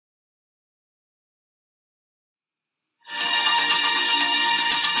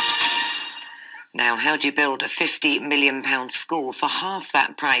Now, how do you build a £50 million school for half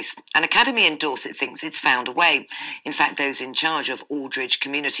that price? An academy in Dorset thinks it's found a way. In fact, those in charge of Aldridge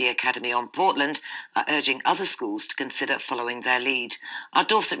Community Academy on Portland are urging other schools to consider following their lead. Our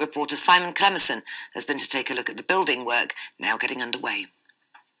Dorset reporter Simon Clemerson has been to take a look at the building work now getting underway.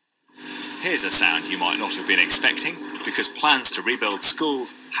 Here's a sound you might not have been expecting, because plans to rebuild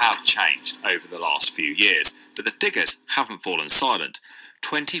schools have changed over the last few years, but the diggers haven't fallen silent.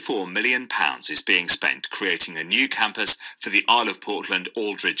 £24 million is being spent creating a new campus for the Isle of Portland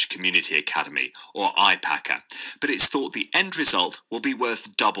Aldridge Community Academy, or IPACA, but it's thought the end result will be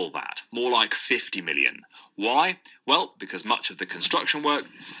worth double that, more like £50 million. Why? Well, because much of the construction work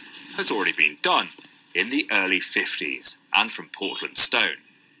has already been done in the early 50s and from Portland stone.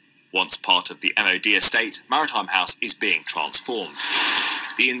 Once part of the MOD estate, Maritime House is being transformed.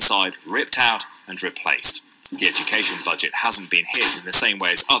 The inside ripped out and replaced. The education budget hasn't been hit in the same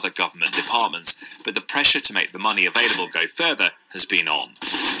way as other government departments, but the pressure to make the money available go further has been on.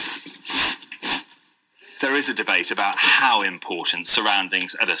 There is a debate about how important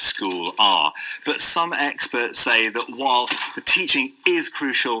surroundings at a school are, but some experts say that while the teaching is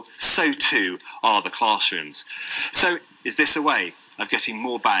crucial, so too are the classrooms. So is this a way of getting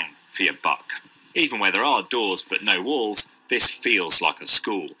more bang for your buck? Even where there are doors but no walls, this feels like a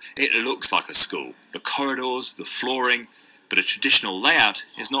school. It looks like a school. The corridors, the flooring, but a traditional layout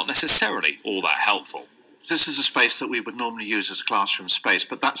is not necessarily all that helpful. This is a space that we would normally use as a classroom space,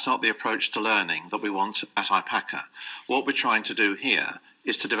 but that's not the approach to learning that we want at IPACA. What we're trying to do here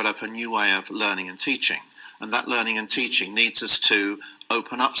is to develop a new way of learning and teaching, and that learning and teaching needs us to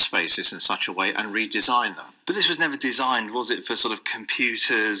open up spaces in such a way and redesign them. But this was never designed, was it, for sort of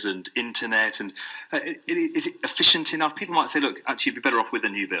computers and internet? And is it efficient enough? People might say, look, actually you'd be better off with a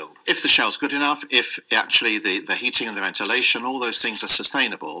new build. If the shell's good enough, if actually the heating and the ventilation, all those things are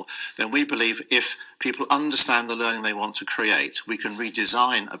sustainable, then we believe if people understand the learning they want to create, we can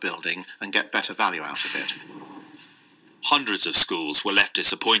redesign a building and get better value out of it. Hundreds of schools were left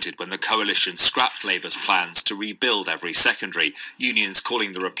disappointed when the coalition scrapped Labour's plans to rebuild every secondary, unions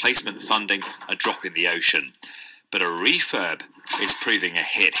calling the replacement funding a drop in the ocean. But a refurb is proving a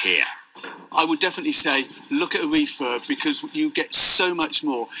hit here. I would definitely say look at a refurb, because you get so much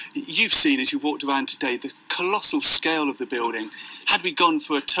more. You've seen, as you walked around today, the colossal scale of the building. Had we gone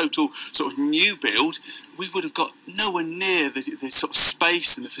for a total sort of new build, we would have got nowhere near the sort of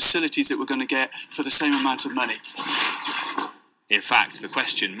space and the facilities that we're going to get for the same amount of money. In fact, the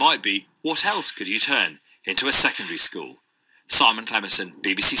question might be, what else could you turn into a secondary school? Simon Clemerson,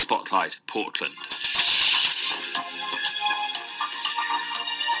 BBC Spotlight, Portland.